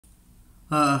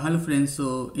Hello friends,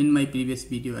 so in my previous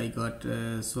video I got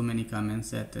so many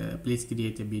comments that please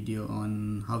create a video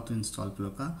on how to install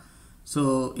FLUKA.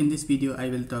 So in this video I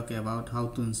will talk about how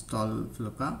to install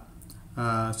FLUKA.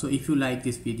 So if you like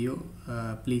this video,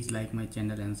 please like my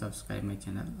channel and subscribe my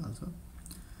channel also.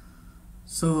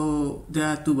 So there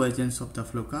are two versions of the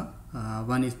FLUKA.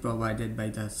 One is provided by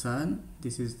the CERN.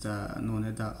 This is known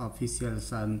as the official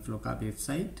CERN FLUKA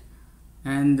website,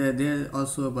 and there is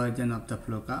also a version of the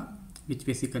FLUKA which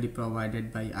basically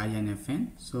provided by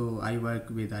INFN. So I work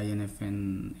with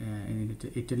INFN in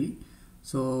Italy.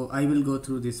 So I will go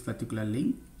through this particular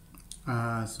link.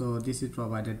 So this is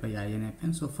provided by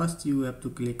INFN. So first you have to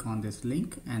click on this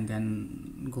link and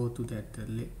then go to that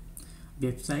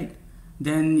website.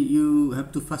 Then you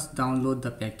have to first download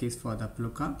the package for the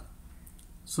FLUKA.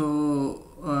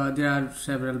 So there are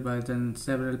several versions,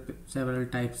 several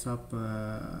types of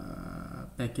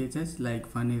packages.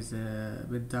 Like one is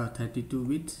with the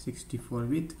 32-bit,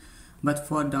 64-bit. But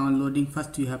for downloading,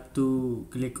 first you have to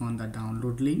click on the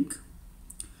download link.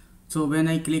 So when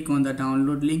I click on the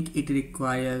download link, it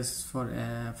requires for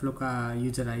a FLUKA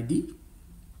user ID.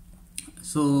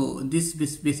 So this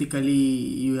basically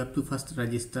you have to first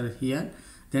register here.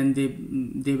 Then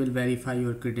they will verify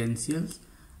your credentials,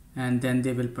 and then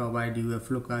they will provide you a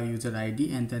FLUKA user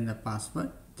ID and then the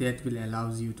password that will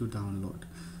allows you to download.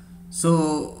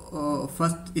 So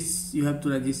first is you have to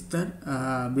register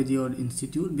with your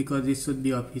institute, because this should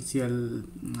be official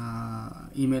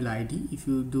email ID. If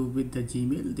you do with the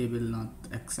Gmail, they will not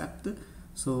accept.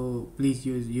 So please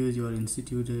use your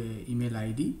institute email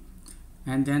ID.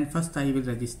 And then first I will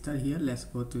register here. Let's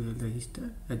go to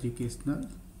register educational.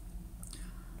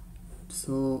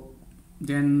 So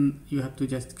then you have to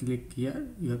just click here,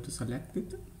 you have to select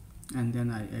it, and then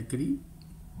I agree,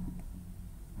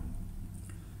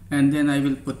 and then I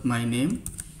will put my name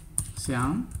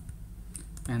Syam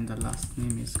and the last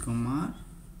name is Kumar,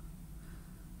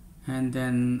 and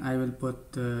then I will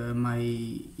put my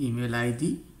email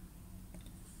ID,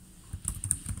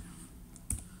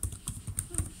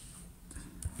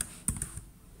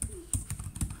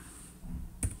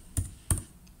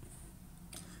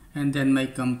 and then my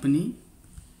company,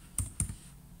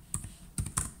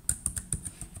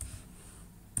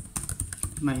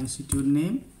 my institute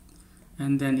name,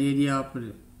 and then area of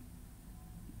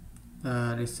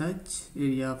research,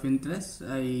 area of interest.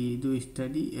 I do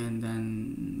study, and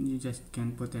then you just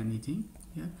can put anything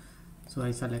here. So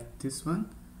I select this one,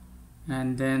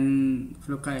 and then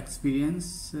FLUKA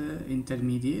experience,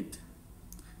 intermediate,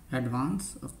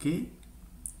 advanced, okay,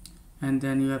 and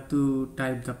then you have to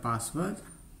type the password.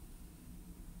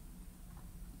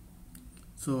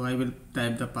 So I will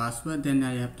type the password, then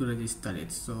I have to register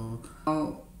it. So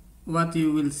now what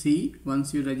you will see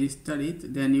once you register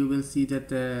it, then you will see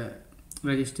that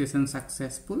registration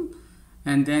successful,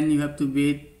 and then you have to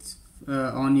wait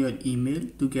on your email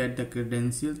to get the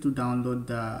credential to download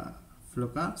the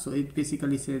FLUKA. So it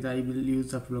basically says I will use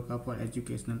the FLUKA for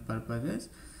educational purposes,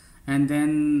 and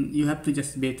then you have to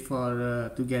just wait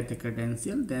for to get the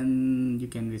credential, then you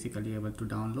can basically able to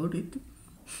download it.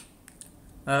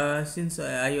 Since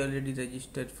I already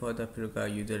registered for the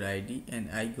FLUKA user ID and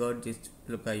I got this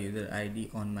FLUKA user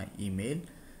ID on my email,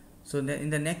 so then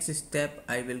in the next step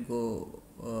I will go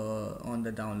on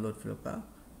the download FLUKA.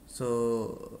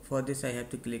 So for this I have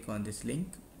to click on this link,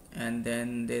 and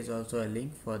then there's also a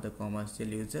link for the commercial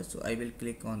users. So I will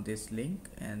click on this link,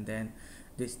 and then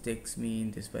this takes me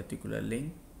in this particular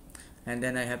link, and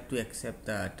then I have to accept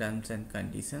the terms and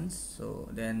conditions. So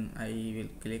then I will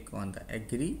click on the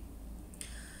agree.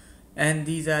 And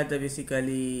these are the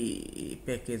basically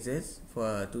packages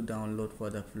to download for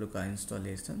the FLUKA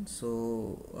installation.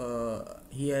 So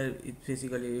here it's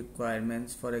basically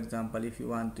requirements. For example, if you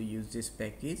want to use this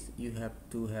package, you have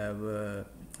to have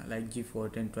like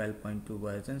G14 12.2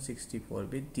 version,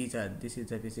 64-bit. This is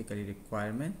the basically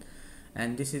requirement,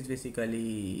 and this is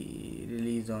basically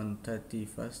released on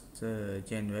 31st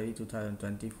January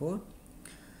 2024.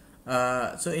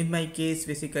 So in my case,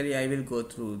 basically I will go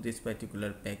through this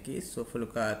particular package. So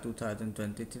FLUKA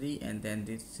 2023, and then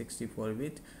this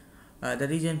 64-bit. The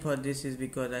reason for this is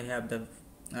because I have the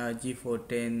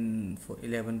G14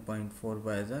 11.4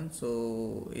 version,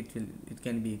 so it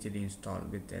can be easily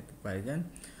installed with that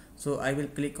version. So I will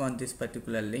click on this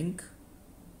particular link,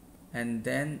 and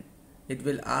then it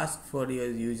will ask for your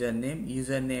username.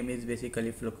 Username is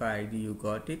basically FLUKA ID, you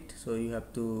got it. So you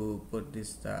have to put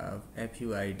this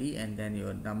FU ID and then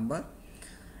your number,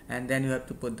 and then you have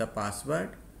to put the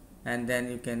password, and then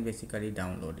you can basically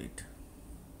download it.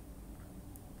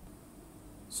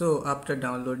 So after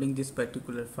downloading this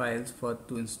particular files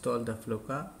to install the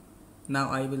FLUKA, now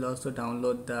I will also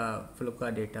download the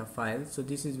FLUKA data file. So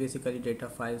this is basically data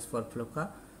files for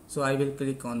FLUKA. So I will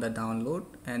click on the download,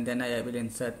 and then I will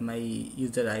insert my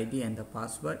user ID and the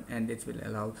password, and it will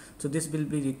allow. So this will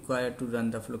be required to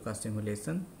run the FLUKA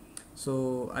simulation.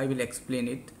 So I will explain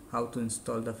it how to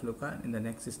install the FLUKA in the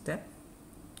next step.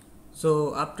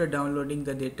 So after downloading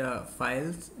the data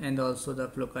files and also the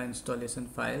FLUKA installation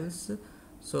files,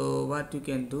 so what you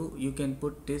can do, you can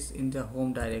put this in the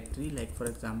home directory. Like for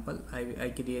example,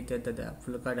 I created the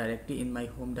FLUKA directory in my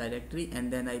home directory,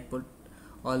 and then I put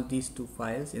all these two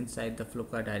files inside the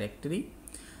FLUKA directory.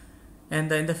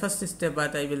 And in the first step,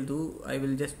 what I will do, I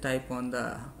will just type on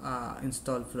the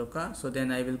install FLUKA. So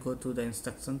then I will go to the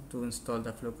instruction to install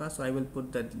the FLUKA. So I will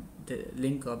put the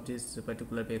link of this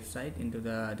particular website into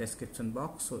the description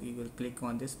box. So you will click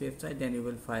on this website, then you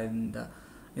will find the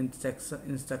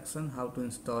instruction how to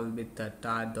install with the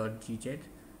tar.gz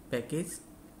package.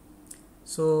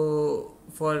 So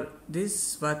for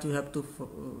this, what you have to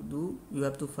do, you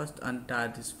have to first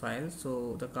untar this file.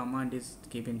 So the command is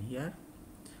given here.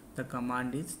 The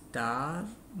command is tar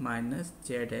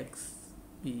 -zxbf,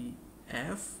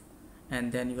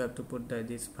 and then you have to put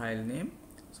this file name.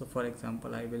 So for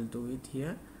example, I will do it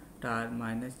here, tar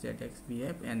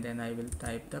 -zxbf, and then I will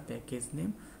type the package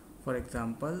name. For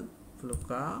example,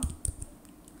 FLUKA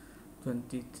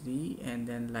 23, and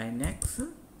then Linux,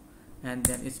 and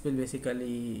then it will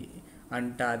basically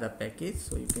untar the package.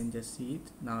 So you can just see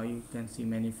it now. You can see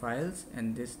many files,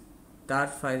 and this tar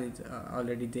file is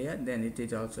already there. Then it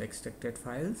is also extracted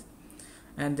files,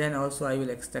 and then also I will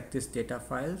extract this data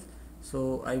files.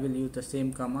 So I will use the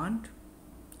same command,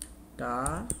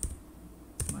 tar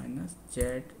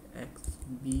 -zxbf.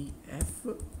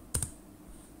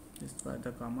 This was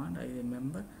the command, I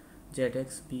remember,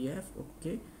 zxbf.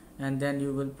 Okay, and then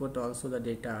you will put also the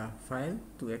data file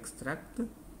to extract.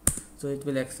 So it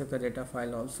will extract the data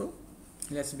file also.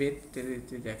 Let's wait till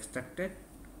it is extracted.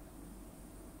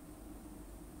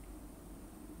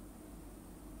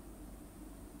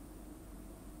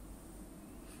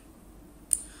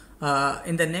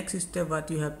 In the next step,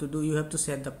 what you have to do, you have to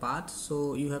set the path.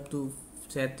 So you have to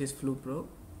set this FLUPro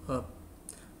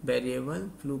variable.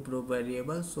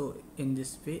 So in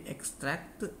this way, export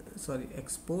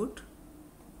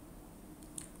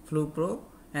FLUPro,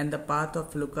 and the path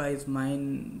of FLUKA is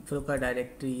mine. FLUKA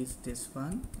directory is this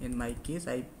one. In my case,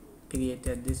 I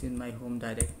created this in my home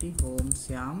directory, home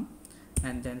syam,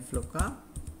 and then FLUKA.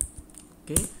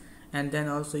 Okay, and then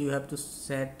also you have to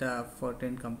set the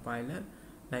Fortran compiler,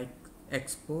 like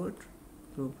export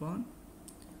FLUPOR,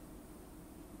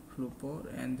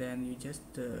 and then you just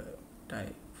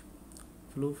type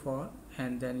FLUPOR,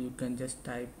 and then you can just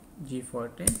type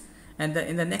G14. And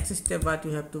in the next step, what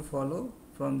you have to follow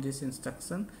from this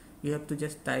instruction, you have to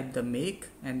just type the make,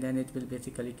 and then it will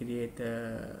basically create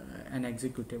an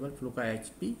executable FLUKA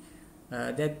HP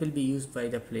that will be used by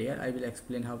the FLAIR. I will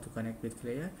explain how to connect with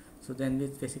FLAIR. So then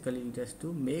it's basically you just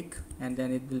do make, and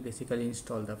then it will basically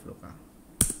install the FLUKA.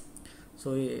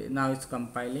 So now it's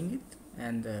compiling it,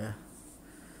 and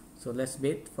so let's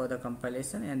wait for the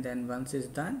compilation, and then once it's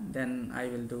done, then I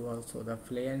will do also the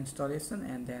FLAIR installation,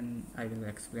 and then I will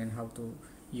explain how to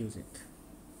use it.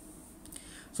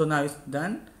 So now it's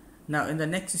done. Now in the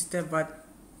next step, what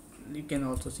you can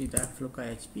also see the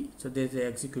FLUKA HP. So there's the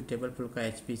executable FLUKA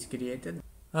HP is created.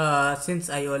 Since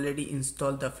I already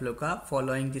installed the FLUKA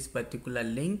following this particular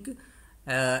link,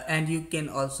 and you can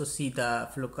also see the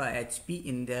FLUKA HP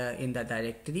in the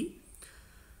directory.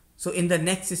 So in the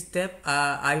next step,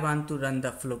 I want to run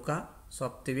the FLUKA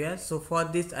software. So for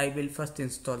this, I will first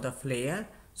install the FLAIR.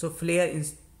 So FLAIR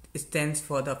stands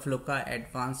for the FLUKA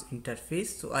Advanced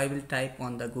Interface. So I will type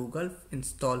on the Google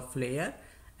install FLAIR,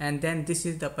 and then this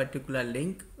is the particular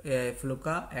link,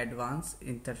 FLUKA Advanced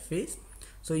Interface.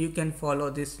 So you can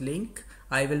follow this link.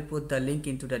 I will put the link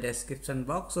into the description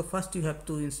box. So first you have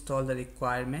to install the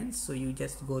requirements. So you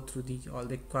just go through all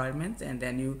the requirements, and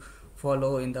then you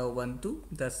follow in the Ubuntu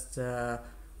the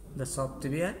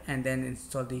software, and then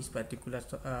install these particular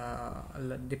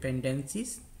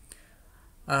dependencies.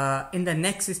 In the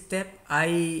next step,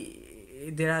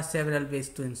 there are several ways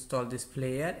to install this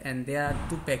FLAIR, and there are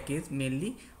two packages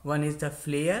mainly. One is the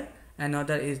FLAIR,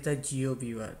 another is the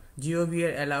GeoViewer.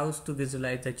 GeoViewer allows to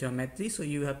visualize the geometry, so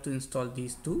you have to install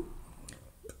these two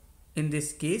in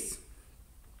this case.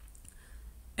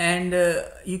 And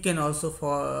you can also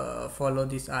follow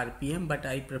this RPM, but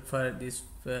I prefer this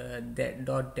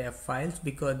 .dev files,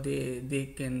 because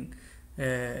they can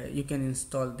you can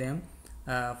install them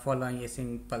following a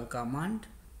simple command.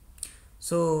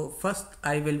 So first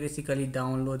I will basically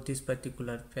download this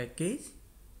particular package.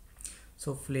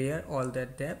 So FLAIR, all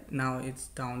that dep, now it's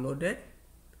downloaded.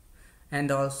 And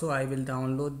also I will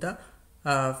download the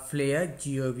FLAIR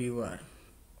GeoViewer.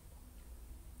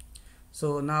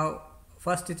 So now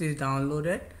first it is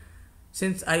downloaded.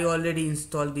 Since I already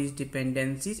installed these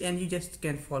dependencies, and you just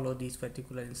can follow these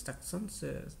particular instructions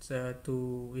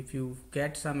to, if you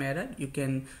get some error, you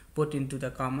can put into the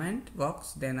comment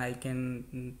box, then I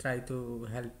can try to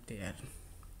help there.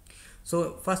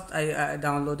 So first I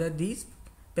downloaded these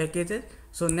packages.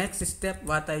 So next step,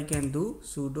 what I can do,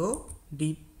 sudo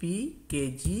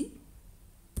dpkg,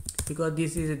 because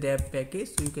this is a dev package,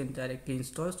 so you can directly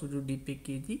install sudo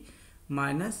dpkg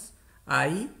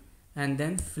 -i and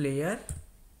then FLAIR,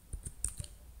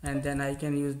 and then I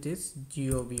can use this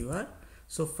GeoViewer.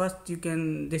 So first you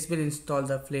can, this will install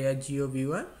the FLAIR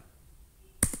GeoViewer,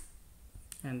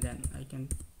 and then I can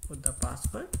put the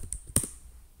password.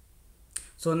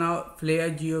 So now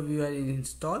FLAIR GeoViewer is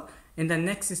installed. In the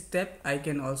next step, I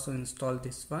can also install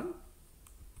this one,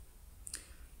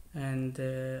 and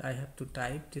I have to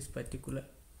type this particular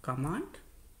command,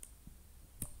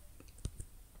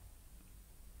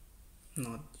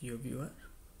 not GeoViewer.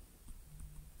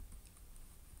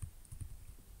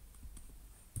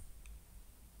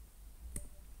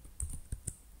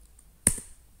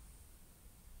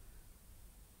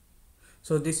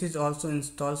 So this is also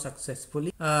installed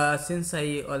successfully. Since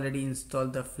I already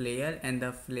installed the FLAIR and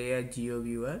the FLAIR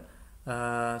GeoViewer,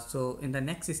 so in the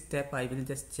next step I will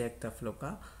just check the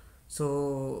FLUKA.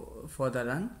 So for the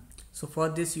run, so for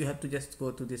this you have to just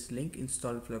go to this link,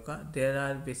 install FLUKA. There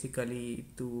are basically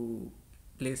two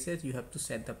places you have to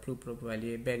set the FluPro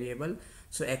variable.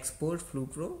 So export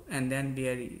FluPro, and then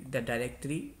there the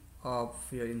directory of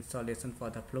your installation for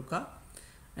the FLUKA.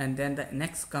 And then the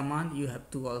next command you have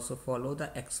to also follow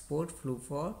the export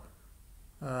FluPro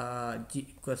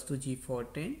equals to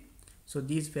G14. So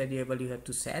these variable you have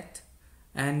to set,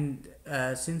 and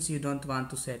since you don't want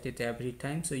to set it every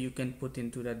time, so you can put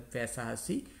into the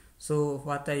Vasahashi. So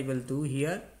what I will do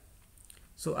here,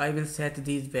 so I will set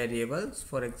these variables.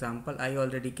 For example, I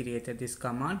already created this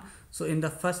command. So in the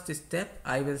first step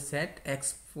I will set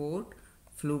export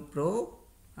FluPro,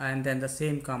 and then the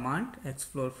same command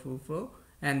export FluPro,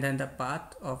 and then the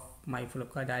path of my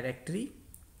FLUKA directory.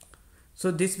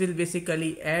 So this will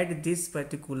basically add this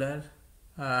particular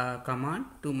command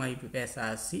to my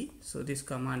Vasahashi. So this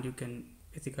command you can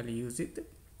basically use it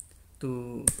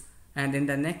to, and in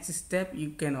the next step you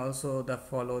can also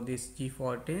follow this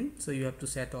G14. So you have to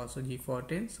set also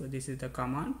G14. So this is the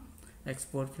command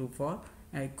export FluPro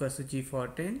equals to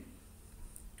G14,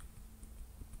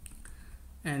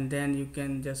 and then you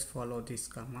can just follow this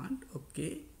command,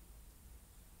 okay,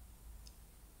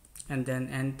 and then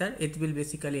enter. It will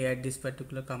basically add this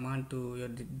particular command to your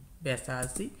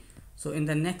Vasahashi. So in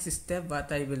the next step,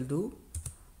 what I will do,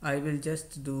 I will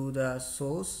just do the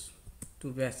source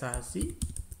to Vasahashi,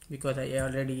 because I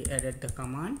already added the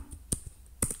command.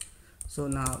 So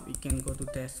now we can go to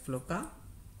test FLUKA.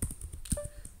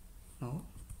 No,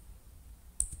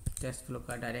 test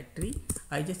FLUKA directory.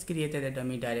 I just created a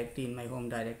dummy directory in my home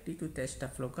directory to test the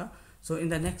FLUKA. So in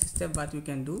the next step, what you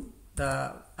can do,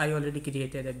 I already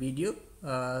created a video,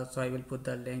 so I will put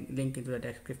the link into the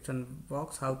description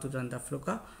box, how to run the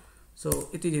FLUKA. So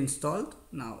it is installed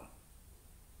now.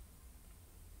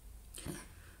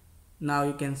 Now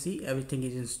you can see everything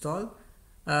is installed.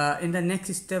 In the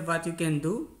next step, what you can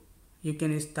do, you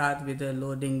can start with the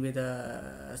loading with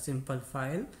a simple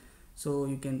file. So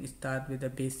you can start with the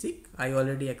basic. I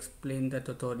already explained the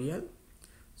tutorial.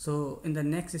 So in the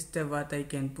next step, what I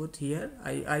can put here,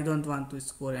 I don't want to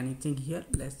score anything here.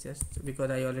 Let's just,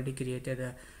 because I already created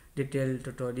a detailed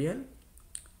tutorial,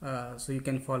 so you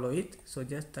can follow it. So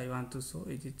just I want to show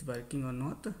is it working or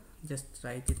not. Just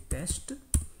write it test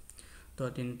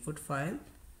dot input file,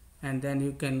 and then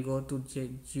you can go to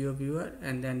GeoViewer,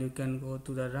 and then you can go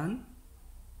to the run,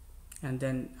 and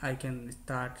then I can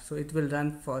start. So it will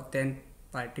run for 10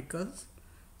 particles,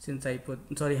 since I put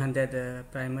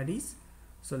 100 primaries.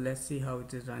 So let's see how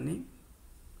it is running.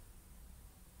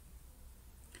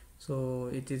 So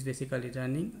it is basically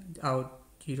running out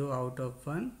 0 out of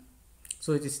 1.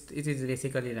 So it is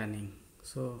basically running.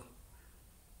 So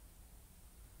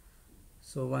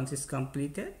once it's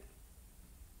completed,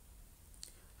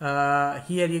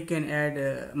 here you can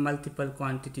add multiple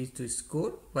quantities to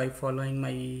score by following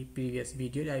my previous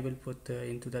video. I will put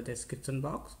into the description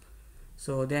box.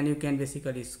 So then you can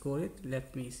basically score it.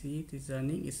 Let me see, it is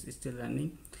running. It's still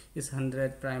running. It's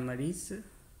 100 primaries.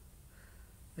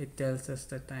 It tells us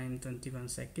the time 21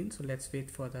 seconds. So let's wait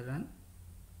for the run.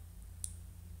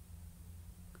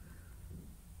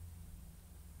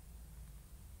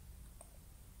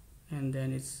 And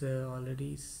and then it's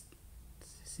already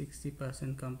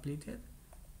 60% completed.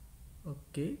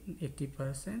 Okay,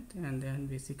 80%, and then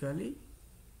basically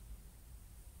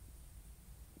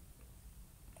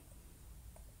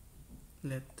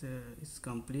it's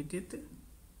completed.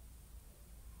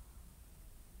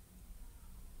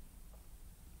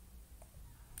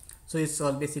 So it's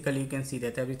all basically, you can see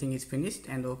that everything is finished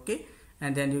and okay.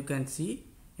 And then you can see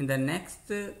in the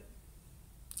next,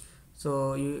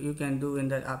 so you can do in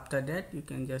the, after that you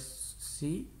can just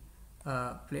see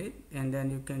play, and then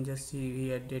you can just see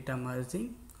here data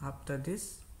merging. After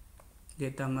this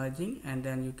data merging, and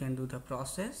then you can do the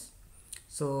process.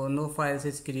 So no files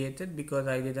is created because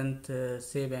I didn't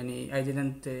save any, I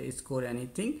didn't score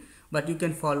anything, but you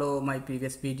can follow my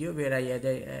previous video where I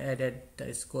added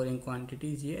the scoring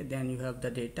quantities here. Then you have the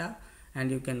data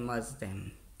and you can merge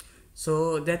them.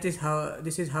 So that is how,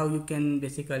 this is how you can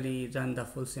basically run the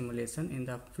full simulation in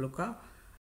the FLUKA.